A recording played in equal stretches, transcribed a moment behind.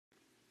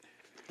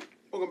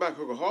Welcome back,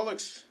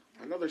 Hookaholics.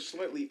 Another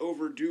slightly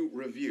overdue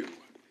review.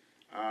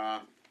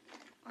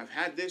 I've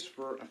had this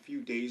for a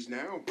few days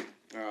now.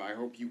 I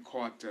hope you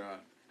caught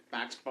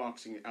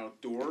Boxing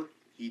Outdoor.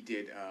 He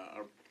did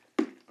a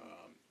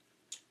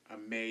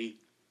May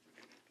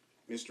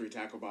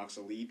MysteryTackleBox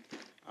Elite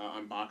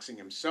unboxing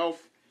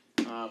himself.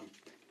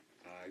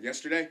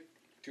 Yesterday,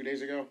 2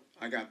 days ago,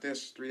 I got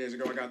this. 3 days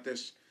ago, I got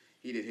this.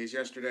 He did his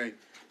yesterday.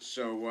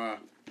 So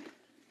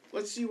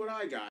let's see what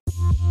I got.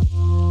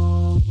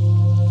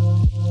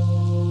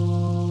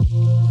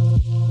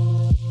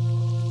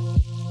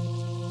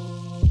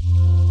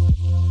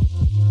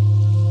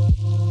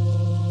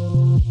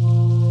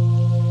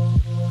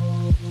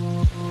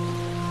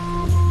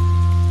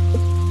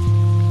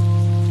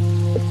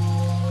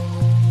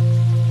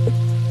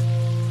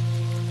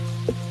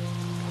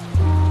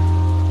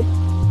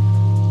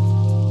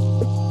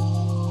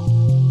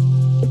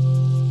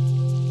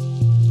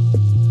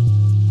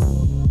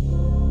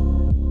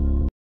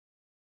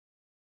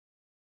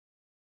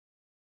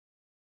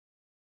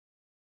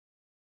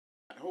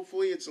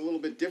 Hopefully it's a little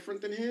bit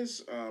different than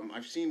his.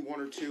 I've seen 1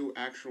 or 2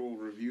 actual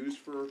reviews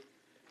for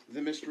the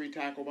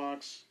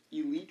MysteryTackleBox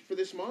Elite for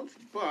this month,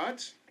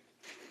 but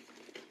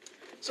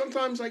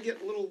sometimes I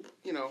get little,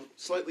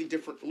 slightly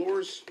different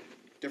lures,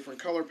 different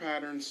color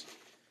patterns.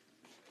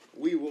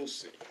 We will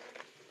see.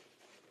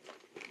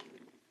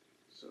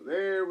 So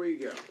there we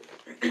go.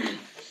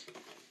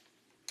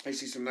 I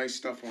see some nice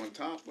stuff on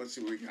top. Let's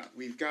see what we got.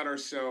 We've got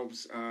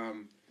ourselves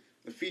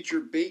the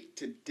featured bait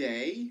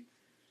today.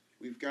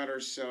 We've got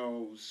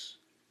ourselves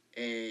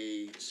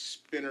a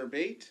spinner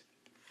bait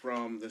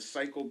from the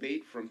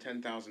Cyclebait from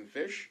 10,000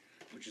 Fish,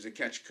 which is a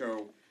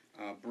Catchco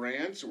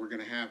brand. So we're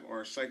going to have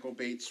our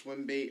Cyclebait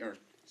Swimbait, or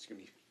excuse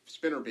me,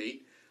 spinner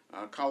bait,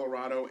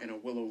 Colorado, and a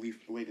willow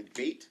leaf bladed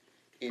bait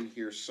in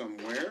here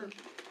somewhere.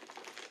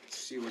 Let's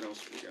see what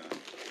else we got.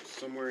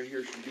 Somewhere in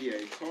here should be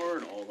a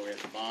card all the way at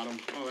the bottom.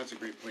 Oh, that's a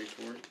great place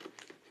for it.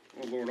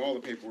 Oh Lord, all the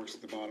paperwork's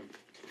at the bottom.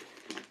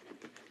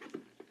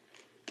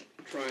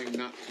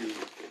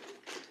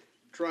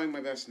 Trying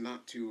my best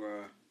not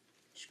to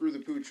screw the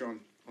pooch on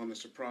the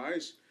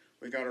surprise.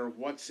 We got our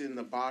What's in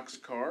the Box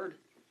card,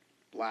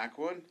 black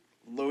one,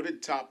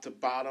 loaded top to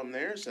bottom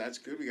there, so that's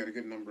good. We got a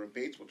good number of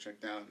baits. We'll check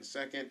that out in a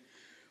second.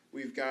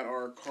 We've got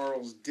our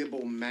Carl's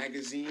Dibble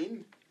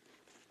magazine,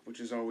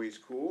 which is always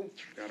cool.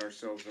 Got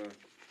ourselves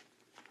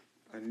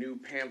a new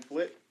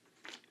pamphlet.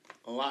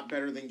 A lot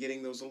better than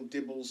getting those little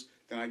dibbles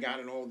that I got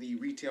in all the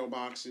retail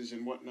boxes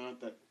and whatnot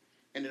that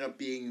ended up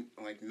being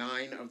like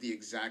 9 of the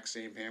exact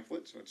same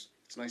pamphlet, so it's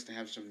nice to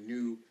have some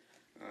new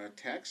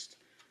text.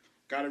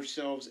 Got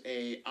ourselves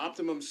a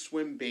Optimum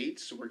swim bait,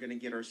 so we're going to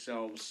get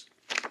ourselves,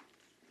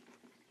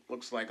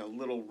 looks like a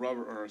little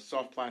rubber or a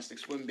soft plastic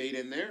swim bait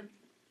in there.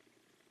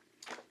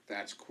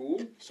 That's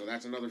cool. So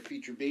that's another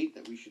feature bait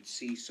that we should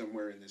see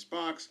somewhere in this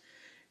box.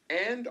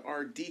 And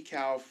our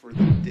decal for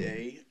the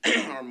day,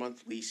 our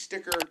monthly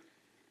sticker,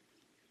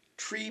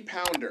 Tree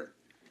Pounder.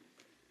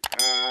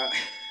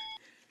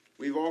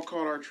 We've all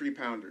caught our tree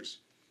pounders.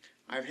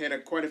 I've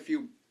had quite a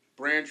few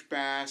branch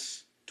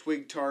bass,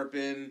 twig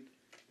tarpon,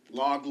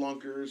 log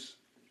lunkers.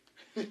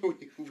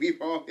 We've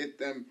all hit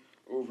them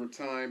over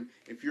time.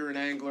 If you're an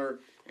angler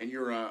and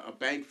you're a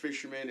bank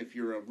fisherman, if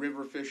you're a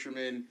river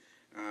fisherman,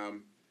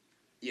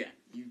 yeah,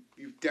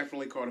 you've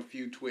definitely caught a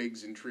few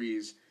twigs and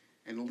trees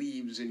and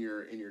leaves in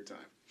your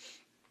time.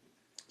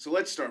 So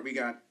let's start. We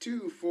got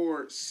 2,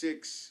 4,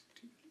 6,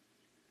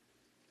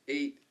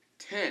 8,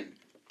 10.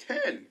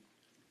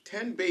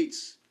 10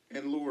 baits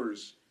and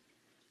lures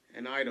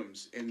and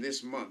items in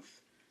this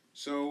month.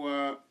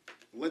 So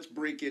let's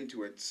break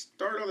into it.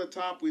 Start on the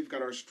top. We've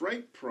got our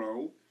Strike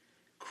Pro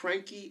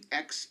Cranky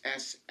X.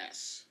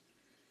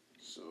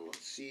 So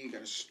let's see.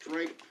 Got a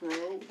Strike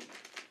Pro.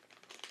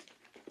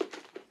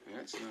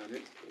 That's not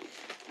it.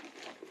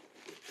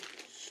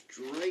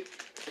 Strike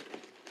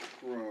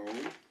Pro.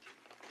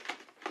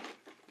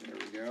 There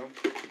we go.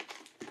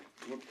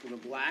 Look for the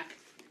black.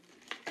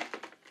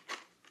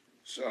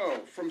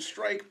 So, from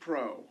Strike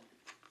Pro,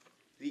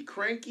 the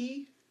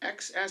Cranky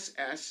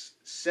XSS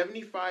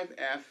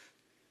 75F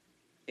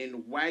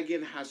in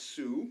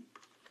𝕾𝖆𝖆𝖊𝖓.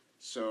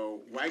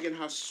 So,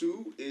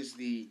 𝕾𝖆𝖆𝖊𝖓 is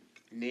the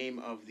name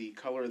of the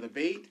color of the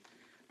bait.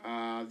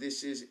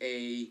 This is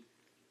a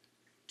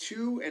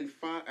 2 and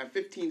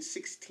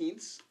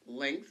 15/16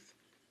 length,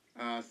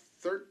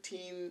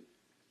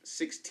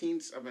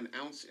 13/16 of an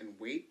ounce in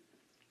weight.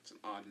 It's an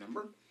odd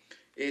number.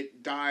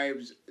 It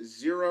dives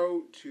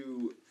 0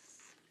 to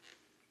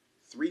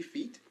 3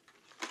 feet,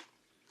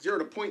 0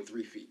 to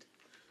 0.3 feet.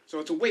 So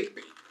it's a wake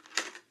bait.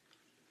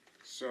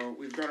 So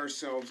we've got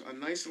ourselves a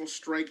nice little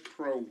Strike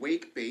Pro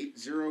wake bait.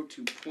 0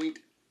 to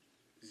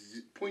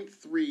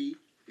 0.3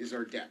 is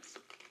our depth.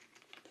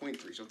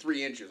 0.3, so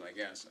 3 inches, I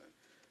guess.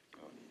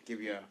 I'll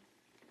give you a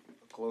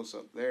close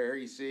up there.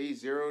 You see,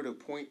 0 to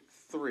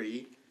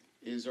 0.3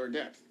 is our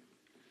depth.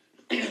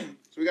 So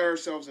we got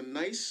ourselves a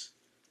nice,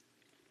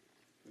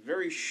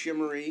 very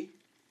shimmery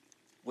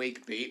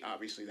wake bait.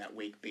 Obviously, that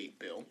wake bait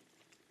bill.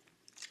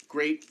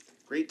 Great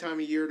Great time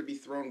of year to be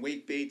throwing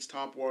wake baits,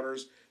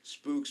 topwaters,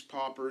 spooks,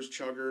 poppers,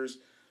 chuggers,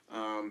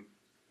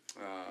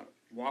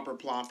 whopper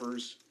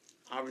ploppers.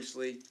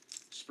 Obviously,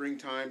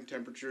 springtime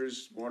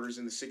temperatures, water's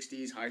in the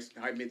 60s, high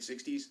mid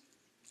 60s.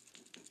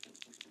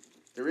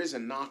 There is a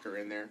knocker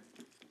in there.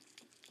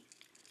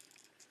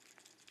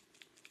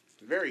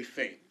 Very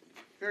faint,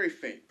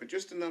 but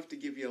just enough to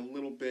give you a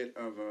little bit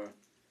of a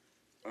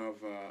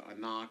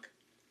knock.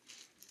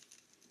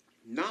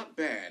 Not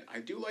bad. I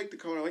do like the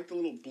color. I like the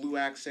little blue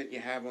accent you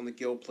have on the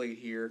gill plate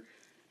here.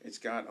 It's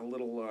got a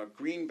little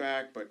green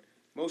back, but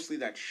mostly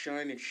that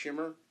shine and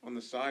shimmer on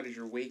the side as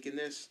you're waking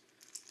this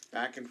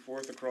back and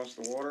forth across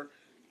the water.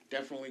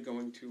 Definitely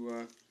going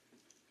to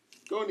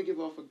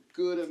give off a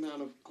good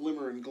amount of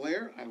glimmer and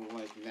glare. I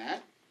like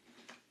that.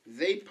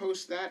 They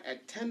post that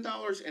at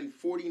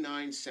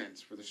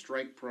 $10.49 for the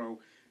Strike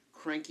Pro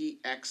Cranky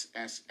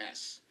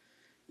XSS.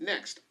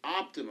 Next,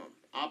 Optimum.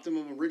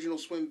 Optimum original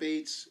swim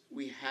baits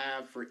we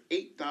have for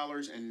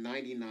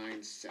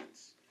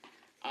 $8.99.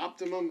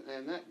 Optimum,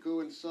 and that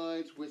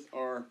coincides with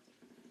our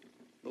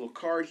little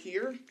card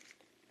here.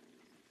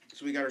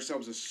 So we got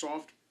ourselves a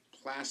soft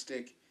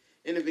plastic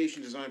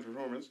innovation design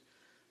performance.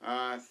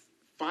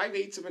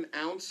 5/8 of an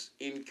ounce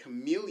in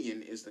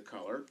chameleon is the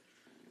color.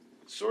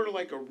 Sort of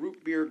like a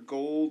root beer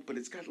gold, but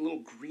it's got a little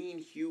green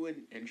hue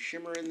and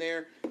shimmer in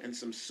there, and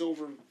some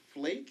silver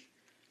flake.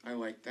 I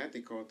like that.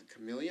 They call it the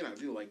chameleon. I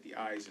do like the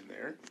eyes in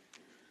there.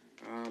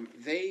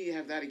 They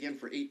have that again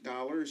for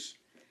 $8.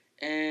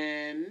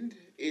 And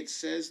it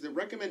says the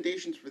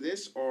recommendations for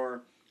this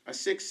are a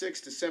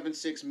 6.6 to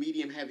 7.6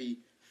 medium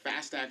heavy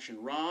fast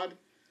action rod.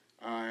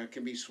 It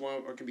can be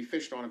swum or can be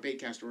fished on a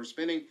bait caster or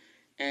spinning.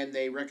 And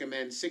they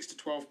recommend 6 to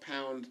 12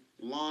 pound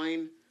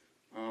line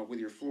with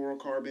your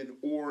fluorocarbon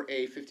or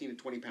a 15 to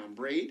 20 pound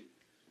braid.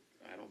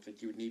 I don't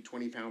think you would need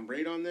 20 pound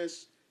braid on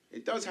this.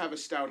 It does have a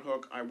stout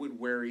hook. I would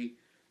worry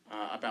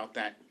about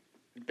that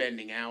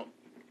bending out.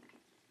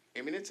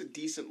 I mean, it's a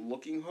decent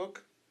looking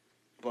hook,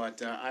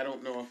 but I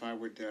don't know if I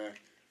would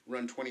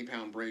run 20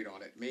 pound braid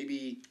on it.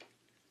 Maybe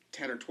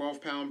 10 or 12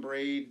 pound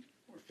braid,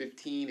 or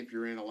 15 if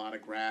you're in a lot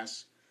of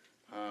grass,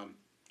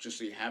 just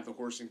so you have the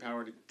horsing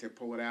power to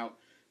pull it out.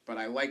 But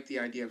I like the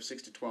idea of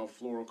 6 to 12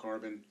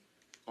 fluorocarbon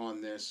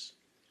on this.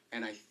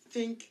 And I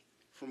think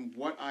from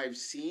what I've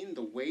seen,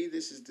 the way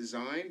this is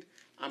designed,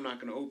 I'm not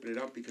going to open it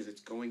up because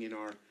it's going in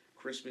our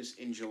Christmas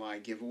in July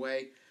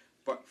giveaway.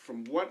 But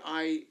from what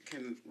I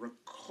can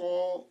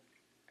recall,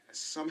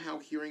 somehow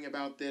hearing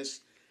about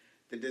this,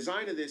 the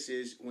design of this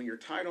is when you're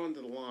tied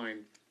onto the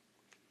line,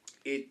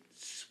 it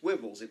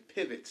swivels, it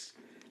pivots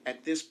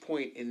at this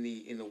point in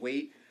the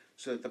weight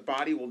so that the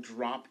body will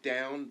drop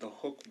down, the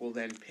hook will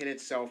then pin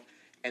itself,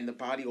 and the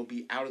body will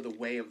be out of the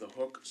way of the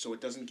hook so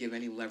it doesn't give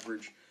any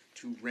leverage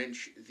to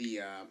wrench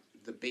the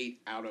bait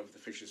out of the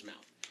fish's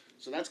mouth.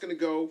 So that's going to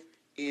go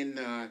in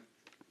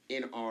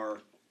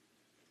our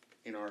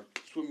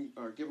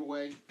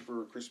giveaway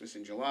for Christmas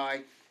in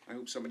July. I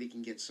hope somebody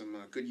can get some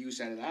good use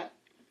out of that.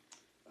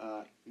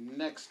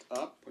 Next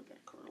up, put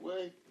that card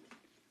away.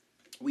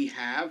 We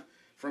have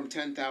from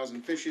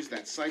 10,000 Fishes,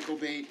 that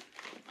Cyclebait.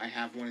 I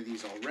have one of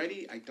these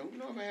already. I don't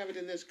know if I have it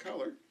in this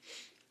color.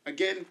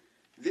 Again,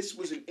 this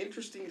was an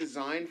interesting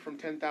design from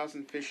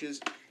 10,000 Fishes.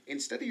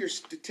 Instead of your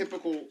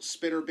typical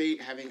spinner bait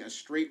having a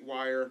straight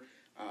wire,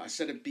 a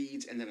set of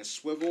beads, and then a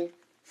swivel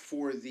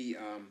for the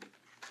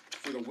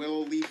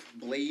willow leaf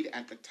blade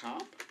at the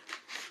top,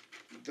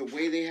 the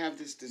way they have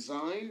this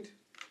designed,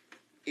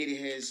 it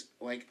is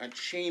like a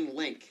chain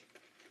link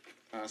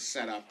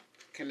setup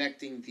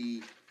connecting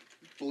the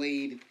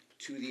blade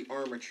to the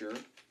armature.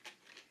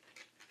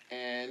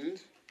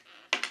 And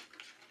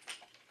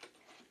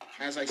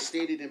as I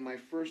stated in my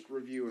first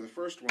review, or the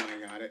first one I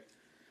got it,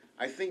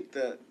 I think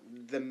the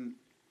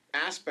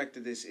aspect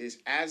of this is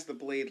as the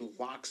blade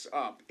locks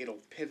up,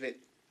 it'll pivot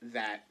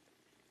that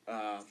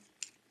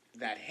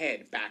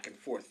head back and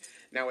forth.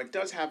 Now it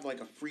does have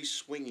like a free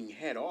swinging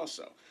head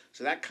also,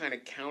 so that kind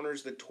of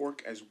counters the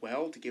torque as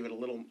well to give it a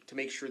little, to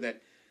make sure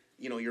that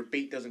your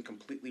bait doesn't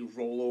completely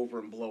roll over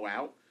and blow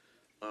out.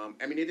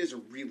 I mean, it is a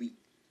really,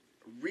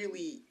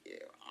 really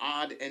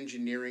odd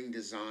engineering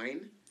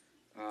design.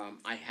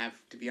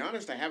 To be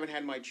honest, I haven't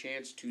had my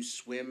chance to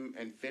swim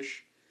and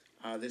fish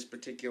this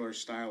particular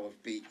style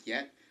of bait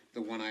yet,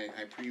 the one I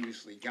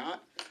previously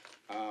got.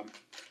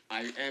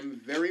 I am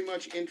very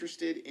much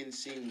interested in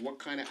seeing what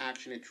kind of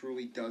action it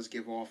truly does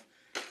give off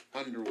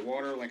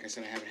underwater. Like I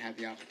said, I haven't had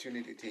the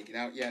opportunity to take it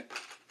out yet,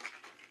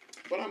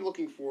 but I'm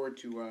looking forward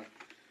to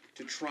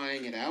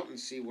trying it out and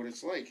see what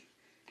it's like.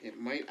 It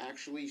might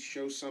actually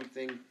show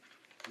something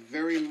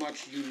very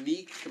much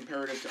unique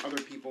comparative to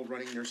other people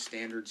running their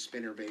standard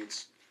spinner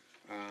baits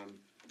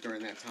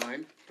during that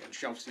time, and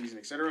shelf season,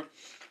 etc.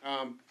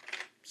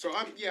 So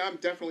I'm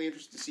definitely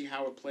interested to see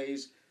how it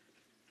plays.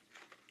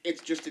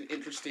 It's just an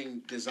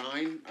interesting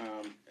design,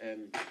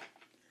 and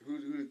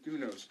who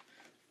knows?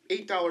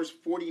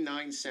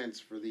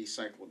 $8.49 for the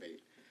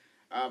Cyclebait.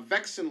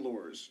 Vexan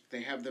lures.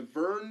 They have the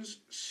Vern's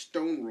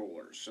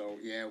Stoneroller. So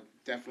yeah,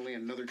 definitely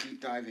another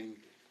deep diving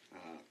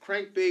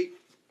crankbait.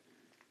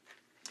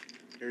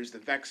 There's the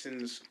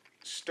Vexan's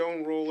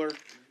Stoneroller.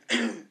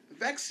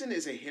 Vexan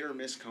is a hit or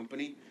miss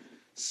company.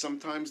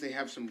 Sometimes they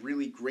have some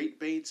really great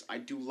baits. I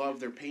do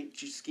love their paint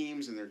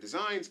schemes and their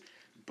designs,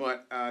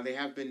 but they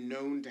have been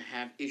known to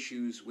have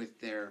issues with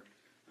their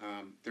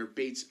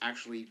baits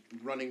actually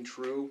running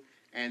true,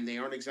 and they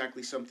aren't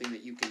exactly something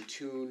that you can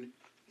tune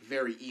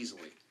very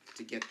easily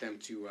to get them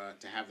to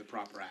have the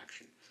proper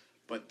action.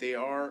 But they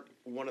are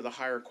one of the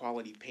higher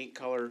quality paint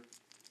color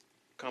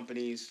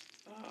companies.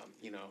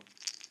 You know,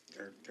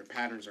 their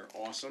patterns are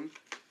awesome.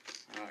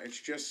 It's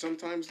just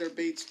sometimes their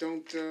baits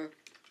don't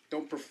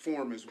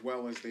perform as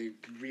well as they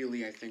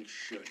really, I think,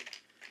 should.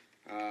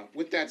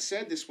 With that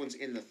said, this one's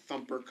in the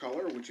Thumper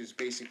color, which is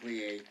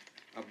basically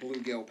a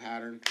bluegill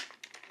pattern.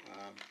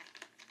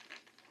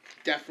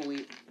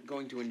 Definitely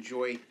going to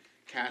enjoy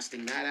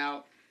casting that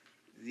out.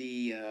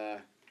 The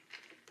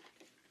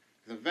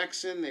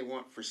Vexan they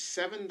want for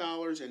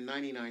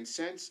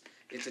 $7.99.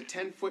 It's a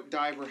 10-foot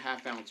diver,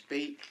 half-ounce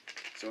bait,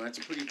 so that's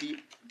a pretty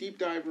deep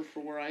diver for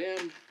where I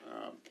am.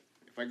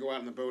 If I go out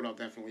in the boat, I'll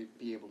definitely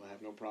be able to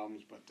have no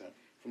problems, but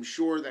from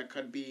shore, that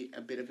could be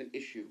a bit of an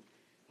issue.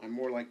 I'm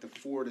more like the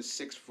 4 to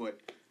 6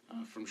 foot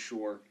from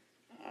shore,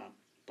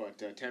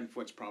 but 10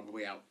 foot's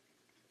probably out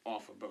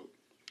off a boat.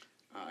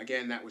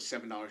 Again, that was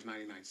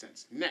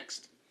 $7.99.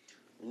 Next,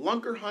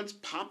 LunkerHunt's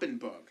Poppin'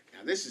 Bug.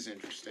 Now, this is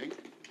interesting.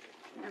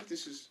 I wonder if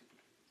this is...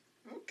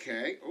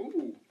 Okay.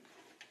 Ooh.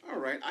 All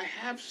right. I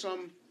have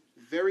some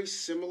very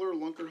similar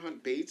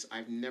LunkerHunt baits.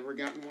 I've never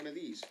gotten one of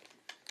these.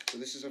 So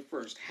this is a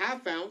first.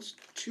 Half ounce,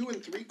 2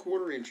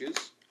 3/4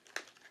 inches.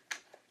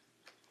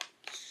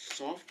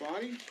 Soft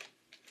body.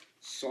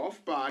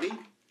 Soft body.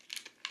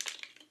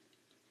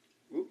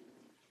 Oop.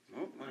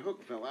 Oh, my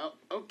hook fell out.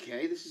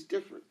 Okay, this is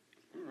different.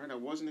 All right, I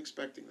wasn't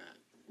expecting that.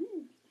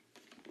 Ooh.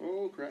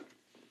 Oh, crap.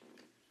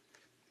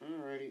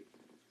 All righty.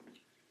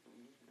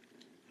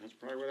 That's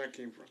probably where that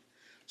came from.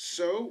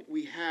 So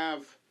we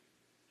have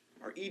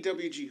our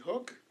EWG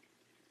hook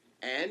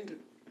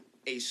and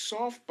a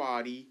soft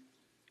body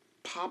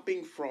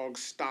popping frog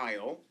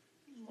style,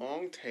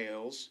 long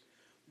tails,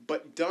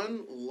 but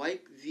done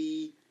like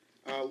the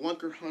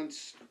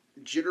LunkerHunt's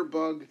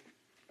jitterbug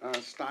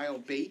style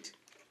bait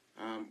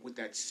with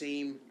that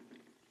same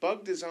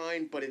bug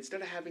design, but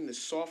instead of having the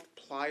soft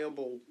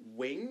pliable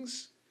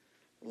wings,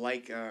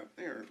 like,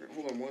 there,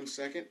 hold on 1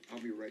 second, I'll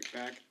be right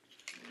back,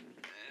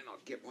 and I'll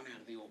get one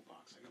out of the old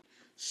box.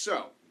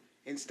 So,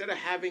 instead of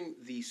having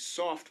the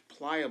soft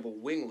pliable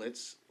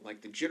winglets,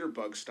 like the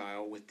jitterbug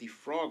style with the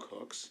frog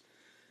hooks,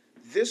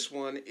 this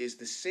one is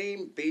the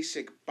same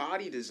basic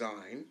body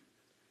design,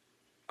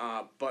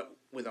 but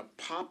with a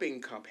popping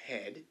cup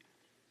head,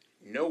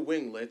 no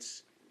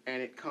winglets,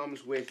 and it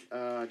comes with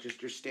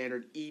just your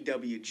standard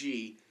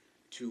EWG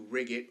to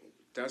rig it.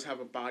 It does have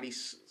a body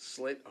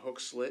slit, a hook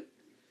slit.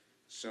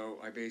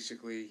 So I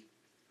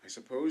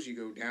suppose you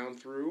go down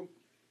through,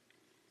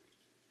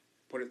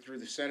 put it through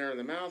the center of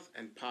the mouth,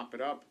 and pop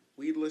it up,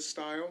 weedless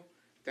style.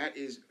 That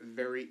is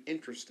very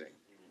interesting.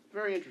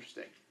 Very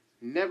interesting.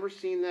 Never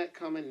seen that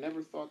coming.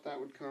 Never thought that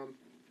would come.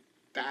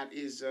 That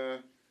is,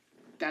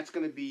 that's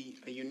going to be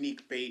a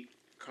unique bait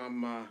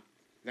come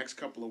next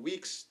couple of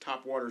weeks.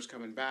 Top water's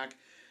coming back.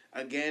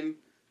 Again,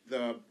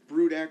 the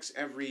Brood X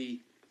I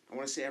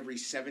want to say every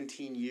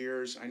 17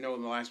 years. I know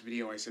in the last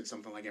video I said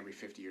something like every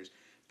 50 years.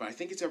 But I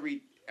think it's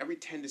every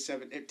 10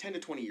 to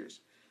 20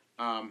 years.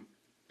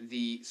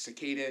 The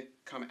cicada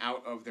come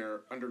out of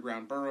their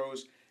underground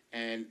burrows,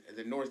 and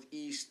the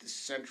northeast, the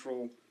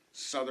central,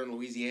 southern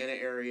Louisiana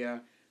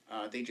area,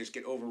 they just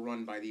get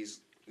overrun by these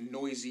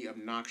noisy,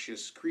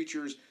 obnoxious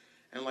creatures.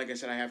 And like I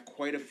said, I have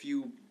quite a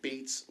few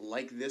baits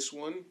like this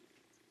one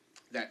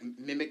that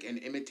mimic and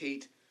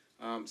imitate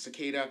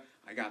cicada.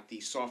 I got the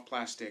soft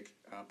plastic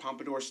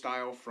pompadour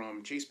style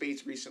from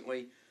Baits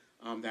recently.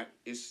 That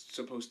is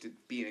supposed to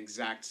be an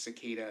exact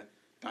cicada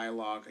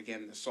dialogue.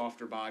 Again, the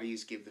softer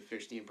bodies give the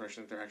fish the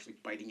impression that they're actually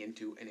biting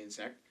into an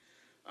insect.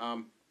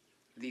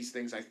 These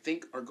things, I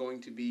think, are going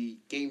to be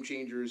game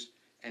changers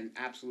and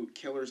absolute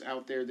killers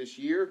out there this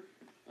year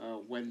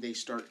when they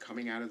start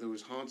coming out of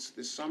those haunts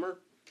this summer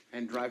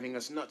and driving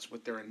us nuts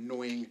with their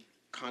annoying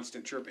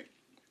constant chirping.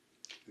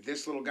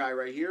 This little guy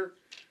right here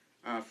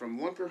from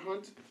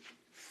LunkerHunt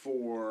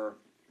for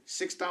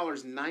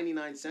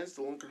 $6.99,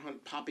 the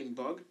LunkerHunt Popping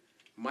Bug.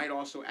 Might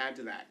also add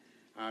to that.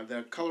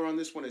 The color on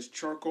this one is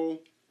charcoal.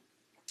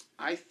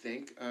 I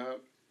think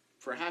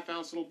for a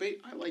half-ounce little bait,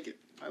 I like it.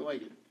 I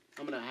like it.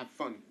 I'm going to have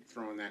fun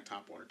throwing that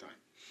topwater time.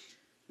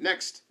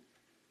 Next,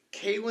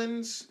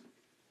 Kalin's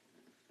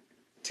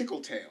Tickle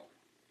Tail.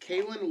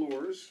 Kalin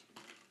Lures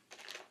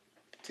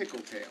Tickle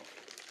Tail.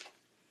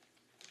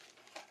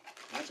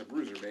 That's a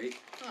bruiser bait.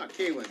 Ah,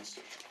 Kalin's.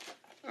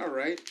 All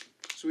right.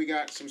 So we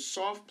got some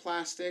soft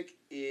plastic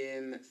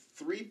in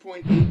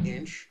 3.8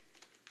 inch.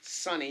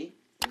 Sunny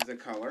is the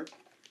color.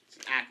 It's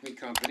an Acme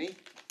company.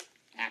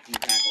 Acme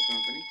Tackle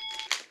Company.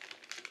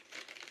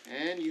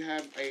 And you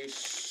have a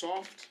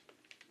soft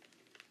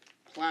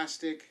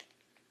plastic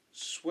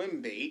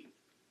swim bait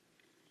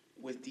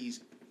with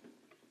these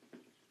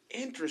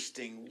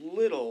interesting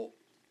little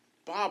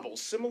bobble,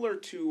 similar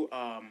to,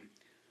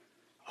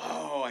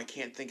 oh, I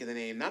can't think of the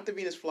name. Not the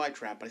Venus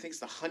flytrap, but I think it's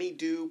the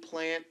honeydew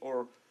plant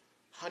or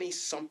honey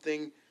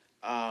something.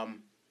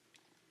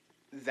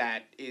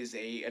 That is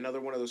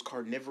another one of those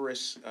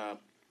carnivorous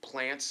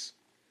plants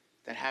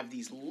that have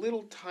these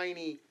little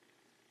tiny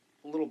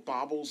little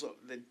baubles of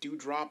the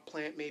dewdrop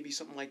plant, maybe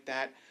something like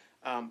that.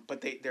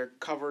 But they're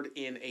covered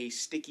in a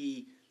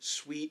sticky,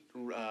 sweet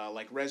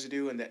like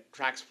residue, and that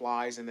attracts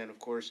flies. And then, of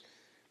course,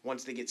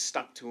 once they get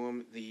stuck to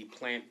them, the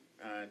plant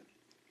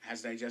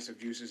has digestive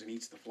juices and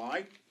eats the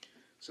fly.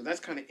 So that's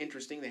kind of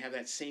interesting. They have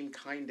that same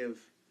kind of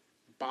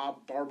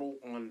barbel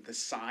on the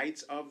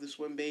sides of the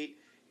swim bait.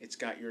 It's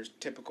got your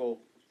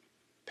typical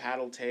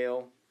paddle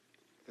tail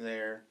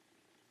there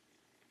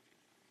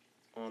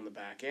on the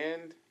back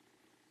end.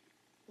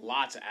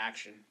 Lots of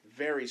action.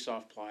 Very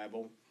soft,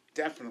 pliable.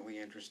 Definitely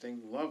interesting.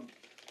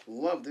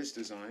 Love this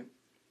design.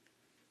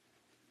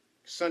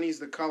 Sunny's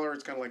the color.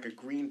 It's kind of like a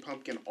green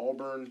pumpkin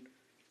auburn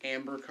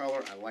amber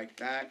color. I like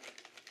that.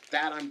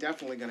 That I'm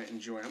definitely going to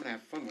enjoy. I'm going to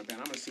have fun with that.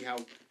 I'm going to see how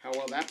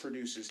well that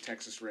produces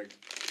Texas rig.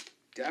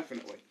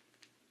 Definitely.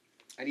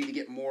 I need to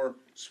get more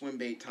swim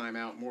bait time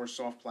out, more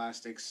soft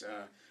plastics,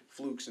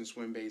 flukes and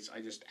swim baits.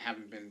 I just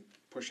haven't been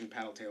pushing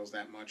paddle tails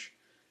that much.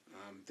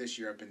 This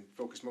year I've been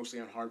focused mostly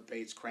on hard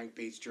baits, crank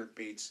baits, jerk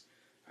baits.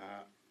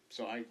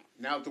 So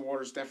now that the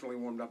water's definitely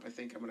warmed up, I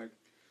think I'm going to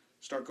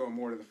start going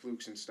more to the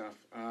flukes and stuff.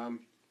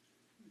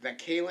 That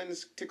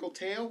Kalin's Tickle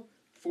Tail,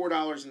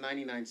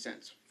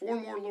 $4.99. 4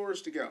 more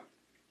lures to go.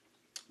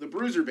 The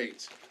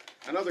BruiserBaits,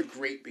 another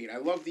great bait. I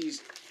love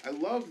these. I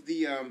love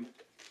the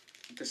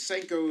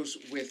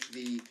Senkos with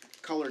the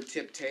colored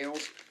tip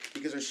tails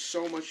because there's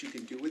so much you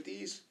can do with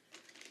these.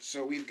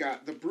 So we've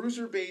got the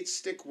BruiserBaits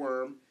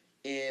stickworm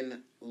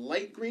in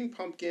light green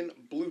pumpkin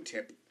blue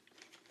tip,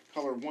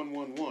 color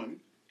 111.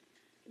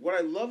 What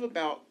I love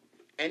about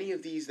any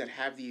of these that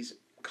have these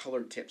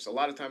colored tips, a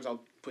lot of times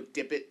I'll put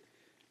dip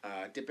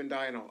and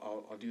dye, and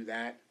I'll do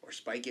that, or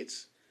spike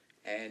it's.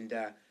 And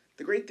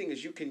the great thing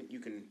is you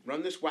can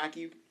run this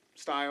wacky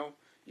style.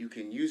 You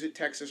can use it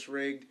Texas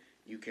rigged.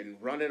 You can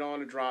run it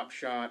on a drop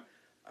shot.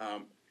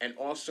 And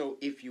also,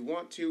 if you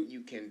want to,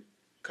 you can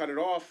cut it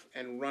off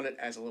and run it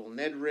as a little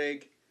Ned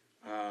rig.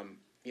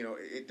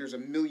 There's a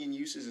million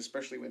uses,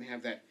 especially when they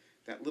have that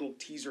little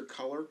teaser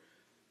color.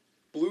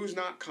 Blue's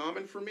not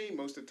common for me.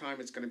 Most of the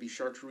time it's going to be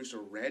chartreuse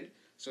or red.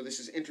 So this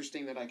is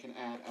interesting that I can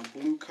add a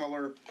blue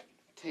color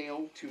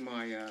tail to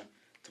my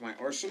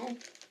arsenal.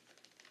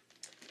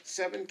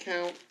 7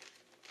 count.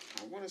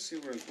 I want to see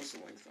what's the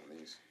length on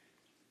these.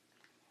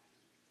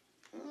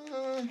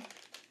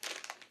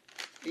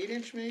 8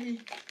 inch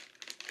maybe?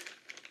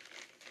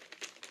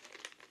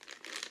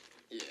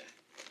 Yeah.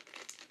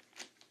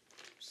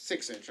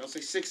 6 inch. I'll say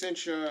 6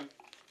 inch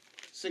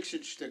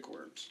 6-inch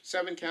stickworms.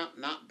 7 count,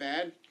 not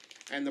bad.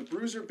 And the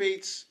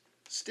BruiserBaits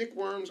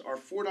stickworms are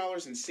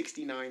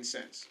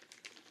 $4.69.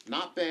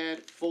 Not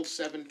bad. Full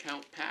 7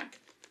 count pack.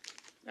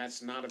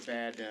 That's not a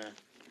bad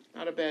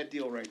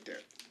deal right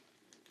there.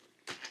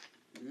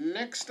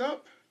 Next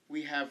up,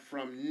 we have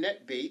from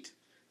NetBait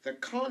the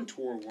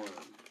contour worm.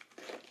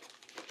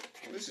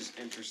 Well, this is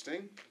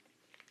interesting.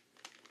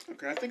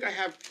 Okay, I think I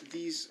have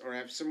these, or I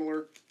have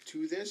similar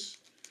to this.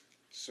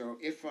 So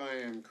if I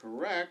am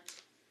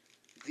correct,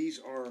 these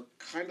are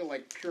kind of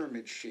like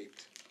pyramid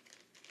shaped.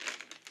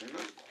 They're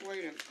not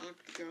quite an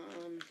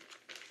octagon.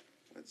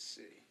 Let's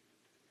see.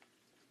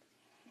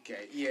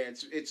 Okay, yeah,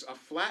 it's a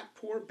flat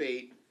pour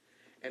bait,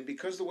 and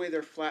because the way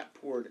they're flat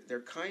poured,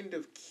 they're kind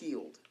of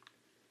keeled.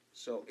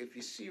 So if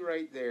you see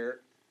right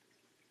there,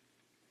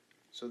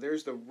 so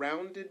there's the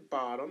rounded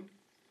bottom,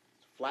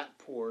 flat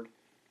poured,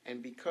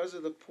 and because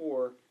of the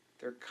pour,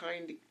 they're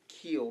kind of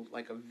keeled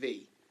like a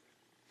V,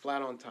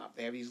 flat on top.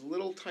 They have these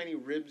little tiny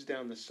ribs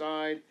down the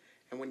side,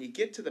 and when you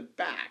get to the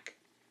back,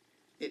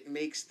 it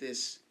makes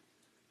this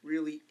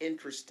really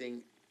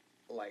interesting,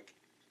 like,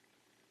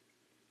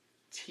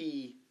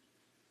 T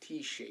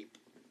shape,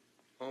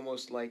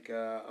 almost like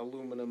a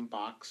aluminum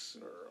box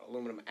or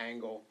aluminum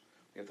angle.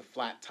 We have the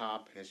flat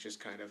top, and it's just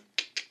kind of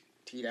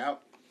teed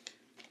out.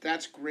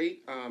 That's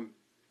great.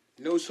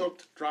 Nose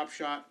hooked drop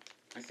shot.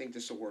 I think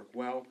this will work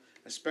well,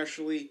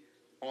 especially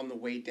on the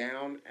way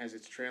down as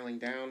it's trailing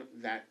down.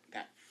 That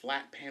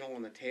flat panel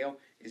on the tail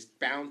is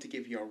bound to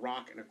give you a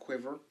rock and a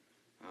quiver.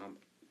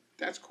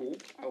 That's cool.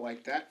 I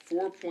like that.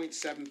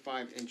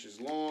 4.75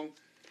 inches long.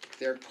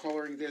 They're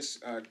coloring this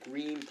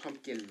green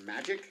pumpkin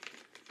magic.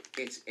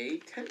 It's a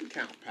 10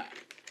 count pack.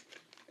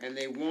 And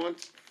they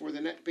want, for the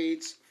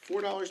NetBaits,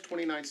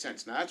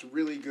 $4.29. Now that's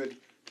really good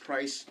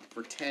price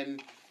for 10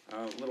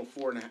 little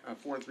 4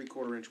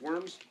 3/4 inch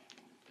worms.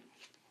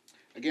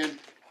 Again,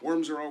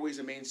 worms are always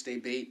a mainstay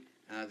bait.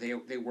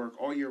 They work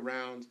all year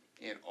round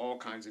in all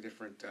kinds of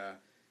different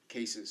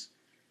cases.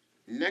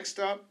 Next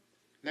to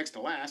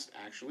last,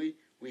 actually,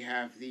 we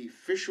have the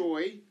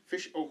Fishoey,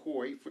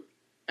 Fishoey,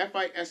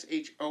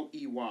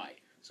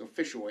 so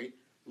Fishoey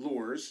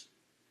lures,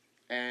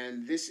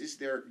 and this is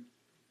their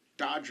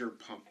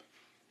Doggerpup.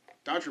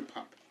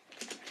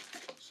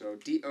 So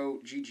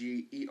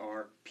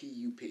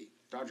Doggerpup.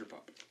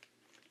 Doggerpup.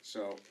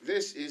 So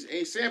this is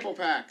a sample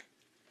pack.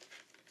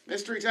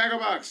 Mystery Tackle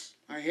Box.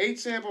 I hate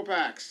sample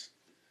packs.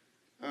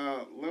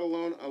 Let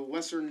alone a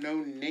lesser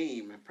known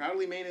name.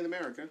 Proudly made in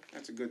America.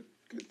 That's a good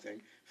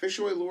thing.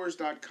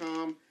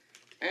 FishoeyLures.com.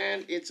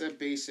 And it's a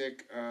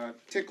basic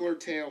tickler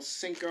tail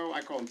Cinco.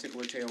 I call them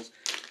tickler tails.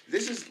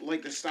 This is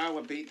like the style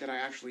of bait that I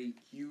actually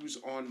use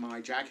on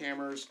my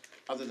jackhammers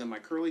other than my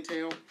curly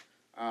tail.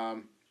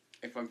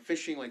 If I'm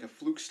fishing like a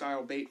fluke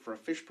style bait for a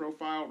fish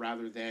profile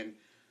rather than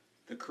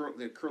the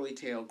curly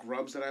tail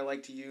grubs that I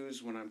like to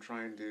use when I'm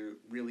trying to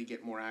really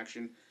get more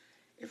action.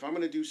 If I'm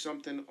going to do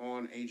something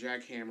on a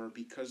jackhammer,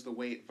 because the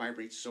way it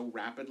vibrates so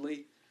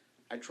rapidly,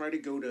 I try to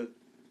go to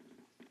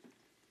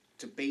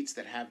baits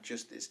that have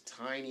just this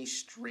tiny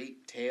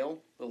straight tail,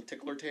 little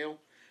tickler tail,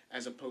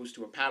 as opposed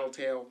to a paddle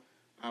tail,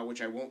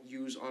 which I won't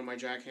use on my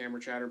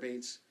jackhammer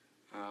chatterbaits.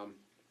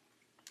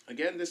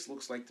 Again, this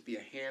looks like to be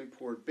a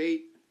hand-poured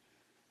bait.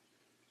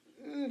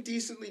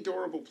 Decently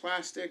durable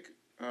plastic.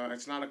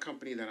 It's not a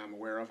company that I'm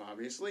aware of,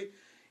 obviously.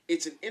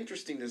 It's an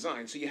interesting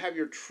design. So you have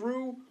your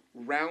true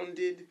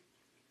rounded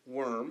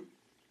worm,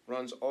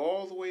 runs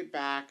all the way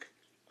back,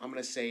 I'm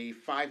going to say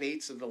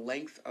 5/8 of the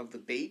length of the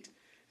bait,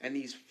 and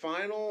these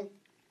final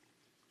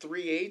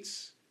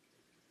 3/8,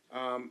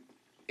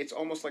 it's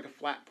almost like a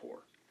flat pour.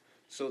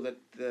 So that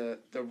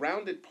the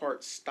rounded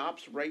part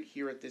stops right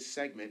here at this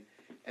segment,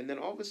 and then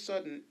all of a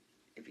sudden,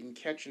 if you can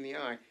catch in the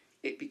eye,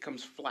 it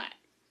becomes flat.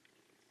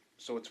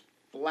 So it's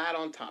flat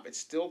on top. It's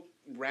still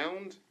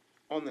round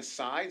on the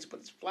sides, but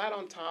it's flat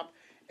on top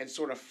and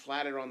sort of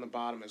flatted on the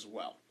bottom as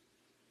well.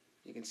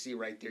 You can see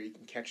right there, you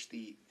can catch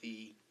the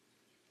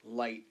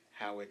light,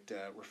 how it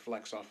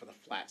reflects off of the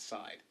flat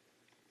side.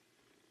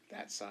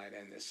 That side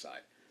and this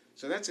side.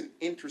 So that's an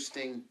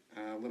interesting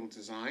little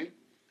design.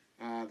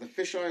 The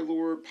fisheye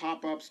lure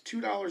pop-ups,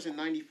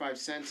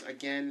 $2.95.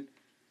 Again,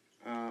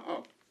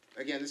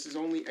 again, this is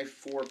only a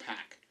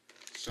 4-pack.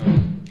 So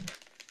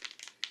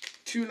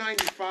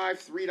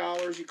 $2.95,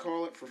 $3 you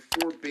call it for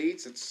 4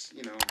 baits. It's,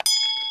 you know,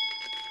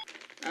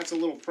 that's a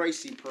little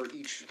pricey per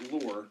each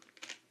lure.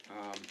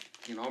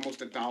 You know, almost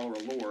 $1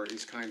 a lure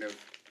is kind of,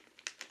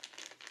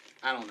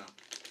 I don't know.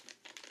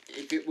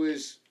 If it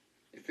was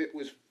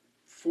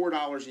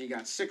 $4 and you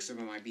got 6 of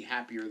them, I'd be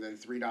happier than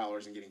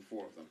 $3 and getting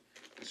 4 of them.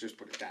 Let's just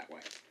put it that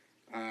way.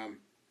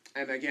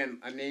 And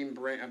again, a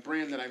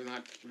brand that I'm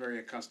not very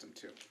accustomed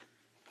to.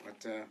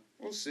 But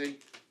we'll see.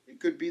 It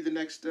could be the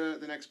next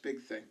big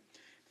thing.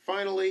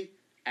 Finally,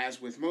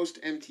 as with most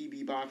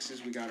MTB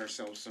boxes, we got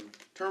ourselves some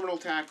terminal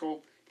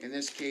tackle. In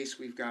this case,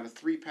 we've got a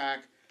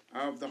 3-pack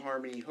of the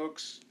Harmony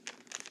hooks.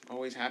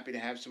 Always happy to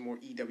have some more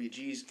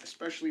EWGs,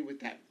 especially with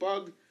that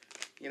bug.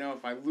 You know,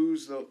 if I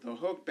lose the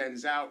hook,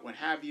 bends out, what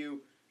have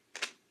you,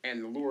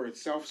 and the lure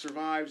itself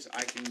survives,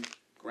 I can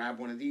grab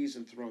one of these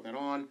and throw that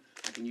on.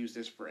 I can use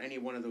this for any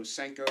one of those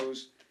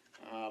Senkos.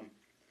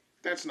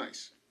 That's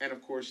nice. And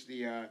of course,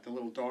 the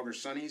little Dogger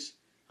Sunnies,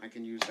 I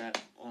can use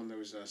that on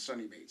those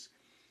sunny baits.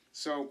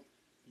 So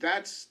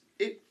that's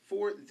it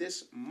for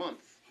this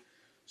month.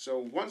 So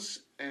once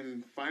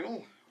and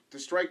final, the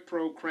Strike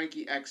Pro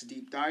Cranky X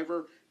Deep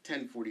Diver,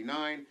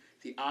 $10.49.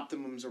 The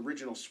Optimum's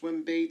original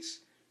swim baits,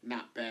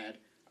 not bad.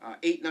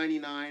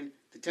 $8.99.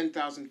 The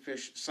 10,000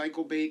 Fish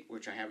Cyclebait,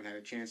 which I haven't had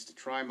a chance to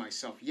try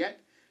myself yet.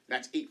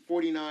 That's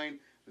 $8.49.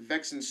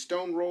 Vexan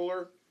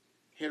Stoneroller,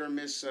 hit or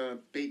miss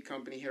bait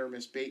company, hit or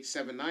miss bait,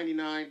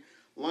 $7.99.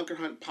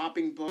 LunkerHunt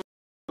Popping Bug.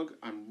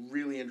 I'm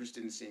really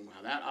interested in seeing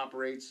how that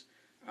operates.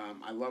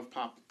 I love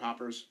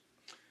poppers.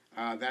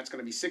 That's going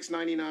to be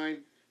 $6.99.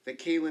 The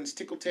Kalin's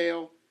Tickle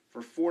Tail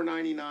for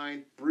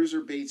 $4.99.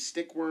 BruiserBaits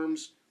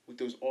Stickworms with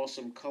those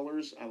awesome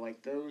colors. I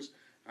like those.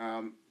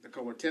 The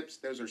color tips,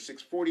 those are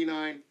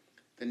 $6.49.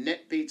 The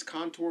NetBaits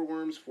Contour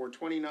Worms,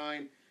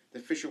 $4.29. The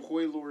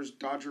Fishoey Lures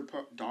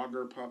Doggerpup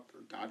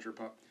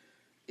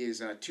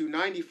is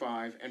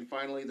 $2.95. And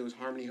finally, those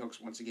Harmony hooks,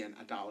 once again,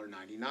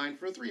 $1.99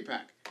 for a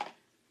 3-pack.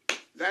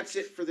 That's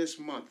it for this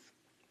month.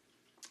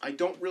 I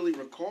don't really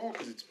recall,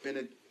 because it's been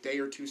a day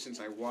or two since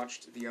I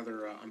watched the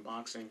other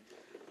unboxing.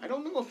 I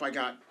don't know if I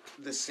got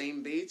the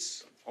same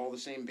baits, all the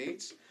same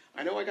baits.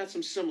 I know I got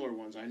some similar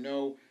ones. I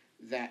know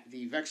that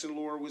the Vexan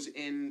lure was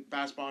in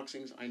Bass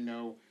Boxings. I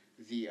know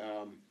the,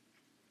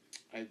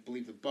 I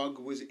believe the bug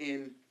was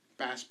in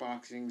Bass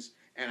Boxings,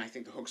 and I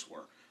think the hooks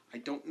were. I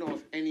don't know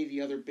if any of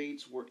the other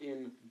baits were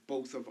in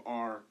both of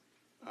our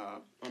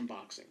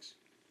unboxings.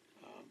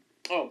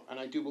 Oh, and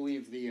I do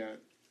believe the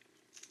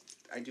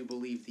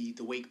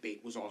wake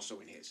bait was also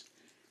in his.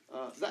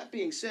 That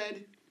being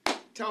said,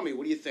 tell me,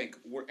 what do you think?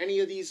 Were any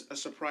of these a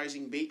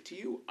surprising bait to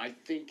you? I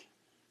think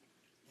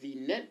the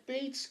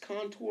NetBaits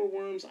Contour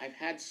Worms, I've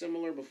had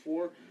similar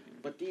before,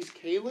 but these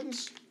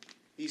Kalins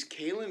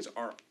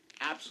are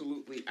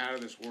absolutely out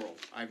of this world.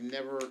 I've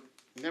never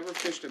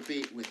fished a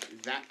bait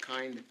with that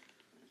kind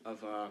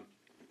of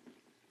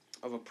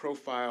a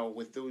profile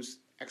with those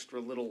extra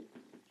little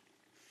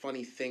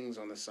funny things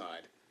on the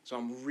side. So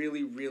I'm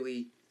really,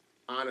 really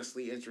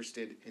honestly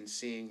interested in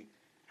seeing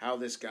how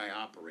this guy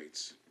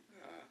operates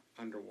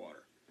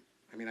underwater.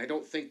 I mean, I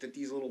don't think that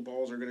these little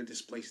balls are going to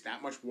displace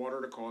that much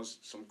water to cause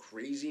some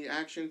crazy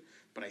action,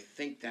 but I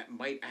think that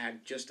might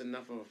add just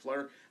enough of a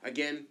flutter.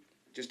 Again,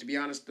 just to be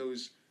honest,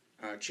 those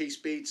chase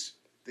baits,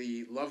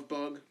 the love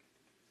bug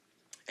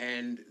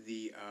and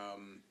the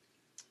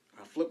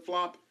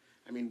flip-flop,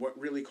 I mean, what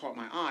really caught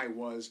my eye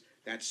was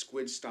that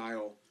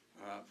squid-style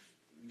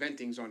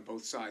ventings on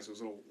both sides,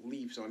 those little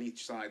leaves on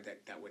each side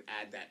that would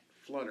add that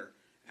flutter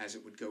as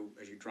it would go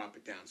as you drop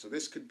it down. So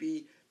this could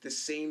be the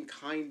same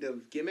kind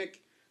of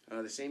gimmick,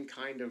 the same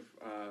kind of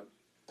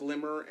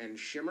glimmer and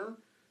shimmer,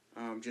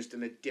 just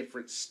in a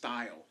different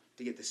style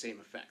to get the same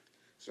effect.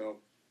 So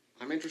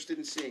I'm interested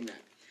in seeing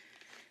that.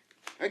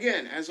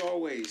 Again, as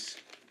always,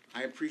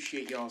 I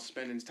appreciate y'all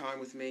spending time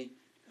with me.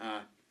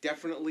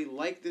 Definitely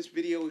like this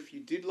video if you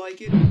did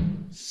like it.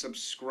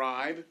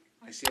 Subscribe.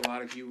 I see a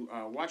lot of you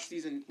watch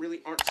these and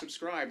really aren't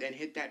subscribed, and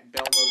hit that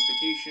bell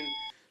notification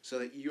so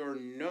that you're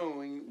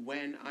knowing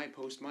when I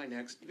post my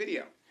next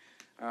video.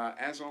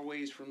 As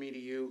always, from me to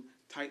you,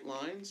 tight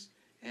lines,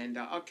 and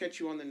I'll catch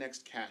you on the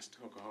next cast,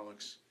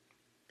 Hookaholics.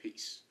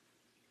 Peace.